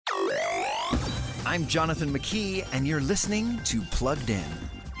I'm Jonathan McKee, and you're listening to Plugged In.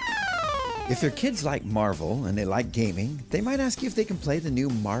 If their kids like Marvel and they like gaming, they might ask you if they can play the new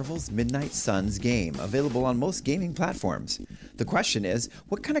Marvel's Midnight Suns game, available on most gaming platforms. The question is,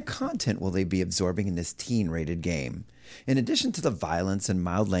 what kind of content will they be absorbing in this teen-rated game? In addition to the violence and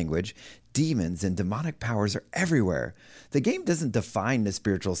mild language, demons and demonic powers are everywhere. The game doesn't define the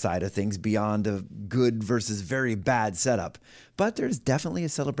spiritual side of things beyond a good versus very bad setup, but there's definitely a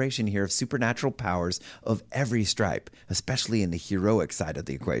celebration here of supernatural powers of every stripe, especially in the heroic side of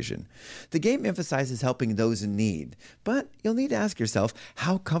the equation. The game emphasizes helping those in need, but you'll need to ask yourself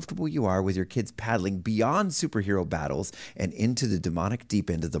how comfortable you are with your kids paddling beyond superhero battles and into the demonic deep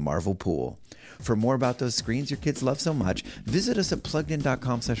end of the Marvel pool. For more about those screens your kids love so much, visit us at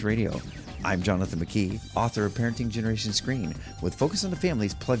pluggedin.com/radio. I'm Jonathan McKee, author of Parenting Generation Screen, with Focus on the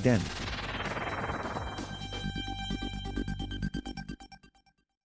Family's Plugged In.